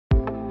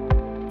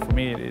for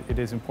me, it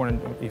is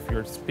important if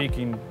you're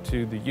speaking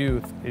to the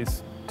youth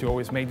is to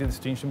always make the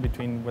distinction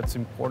between what's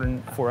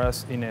important for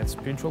us in a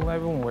spiritual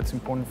level and what's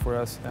important for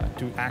us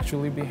to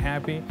actually be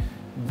happy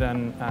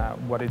than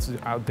what is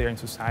out there in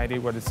society,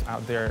 what is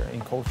out there in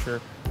culture.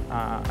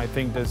 I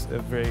think there's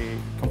very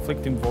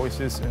conflicting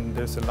voices, and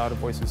there's a lot of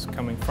voices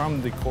coming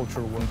from the culture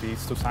and the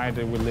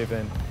society we live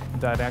in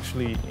that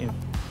actually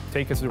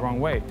take us the wrong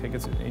way, take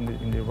us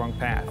in the wrong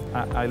path.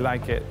 I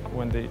like it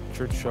when the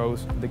church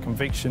shows the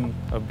conviction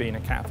of being a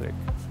Catholic.